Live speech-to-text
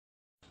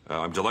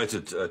I'm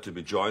delighted to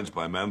be joined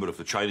by a member of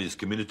the Chinese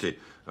community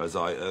as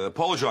I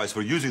apologise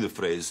for using the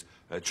phrase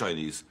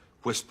Chinese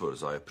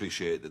whispers. I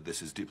appreciate that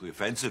this is deeply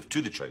offensive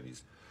to the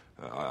Chinese.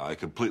 I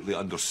completely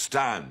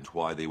understand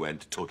why they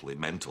went totally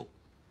mental.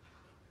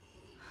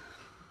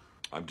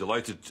 I'm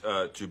delighted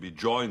to be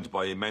joined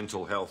by a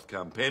mental health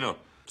campaigner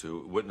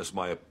to witness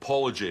my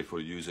apology for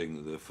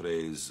using the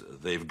phrase,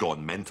 they've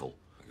gone mental.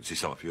 I can see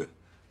some of you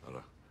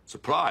are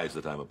surprised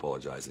that I'm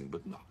apologising,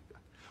 but no.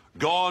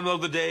 Gone are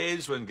the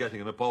days when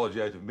getting an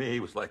apology out of me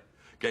was like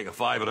getting a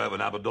fiver out of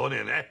an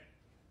Aberdonian, eh?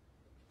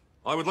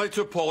 I would like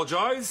to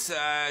apologise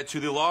to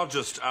the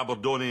largest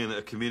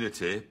Aberdonian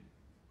community,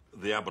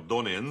 the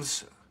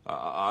Aberdonians.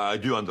 I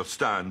do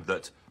understand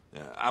that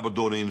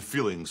Aberdonian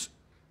feelings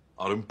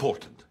are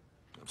important.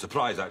 I'm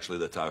surprised, actually,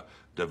 that our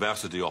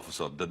diversity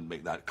officer didn't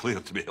make that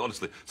clear to me.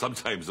 Honestly,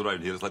 sometimes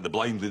around here it's like the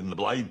blind leading the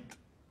blind.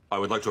 I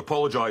would like to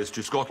apologise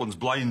to Scotland's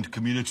blind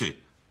community.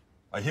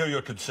 I hear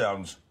your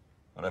concerns,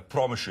 and I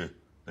promise you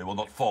they will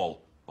not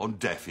fall on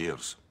deaf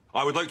ears.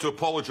 I would like to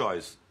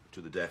apologise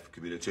to the deaf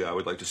community. I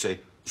would like to say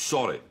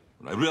sorry.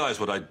 When I realised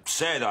what I'd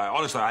said,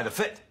 honestly, I had a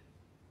fit.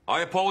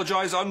 I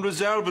apologise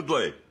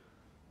unreservedly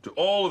to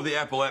all of the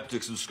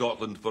epileptics in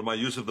Scotland for my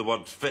use of the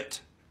word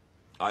fit.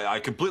 I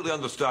completely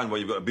understand why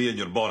you've got a bee in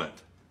your bonnet.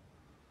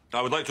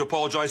 I would like to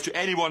apologise to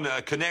anyone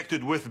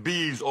connected with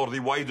bees or the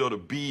wider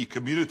bee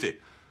community.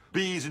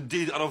 Bees,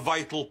 indeed, are a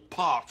vital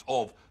part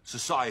of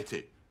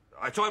society.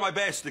 I tried my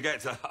best to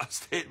get a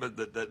statement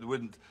that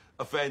wouldn't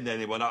offend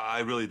anyone.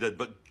 I really did.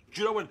 But,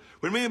 do you know,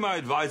 when me and my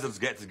advisors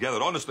get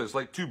together, honestly, it's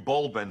like two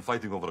bald men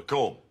fighting over a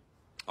comb.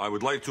 I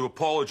would like to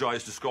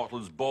apologise to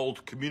Scotland's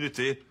bald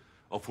community,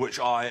 of which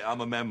I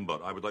am a member.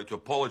 I would like to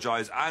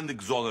apologise and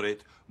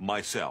exonerate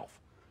myself.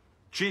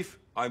 Chief,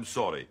 I'm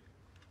sorry.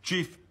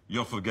 Chief,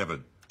 you're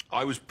forgiven.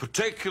 I was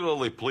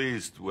particularly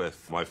pleased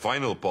with my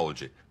final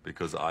apology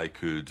because I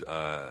could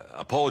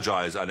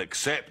apologise and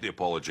accept the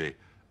apology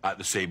at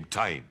the same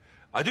time.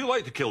 I do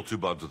like to kill two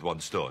birds with one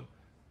stone.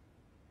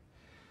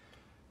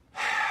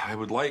 I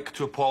would like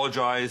to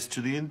apologise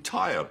to the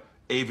entire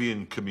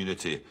avian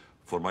community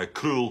for my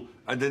cruel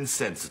and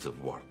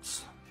insensitive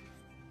words.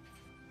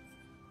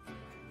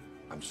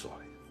 I'm sorry.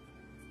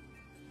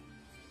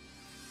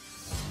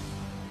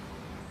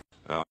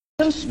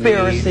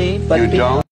 Conspiracy, but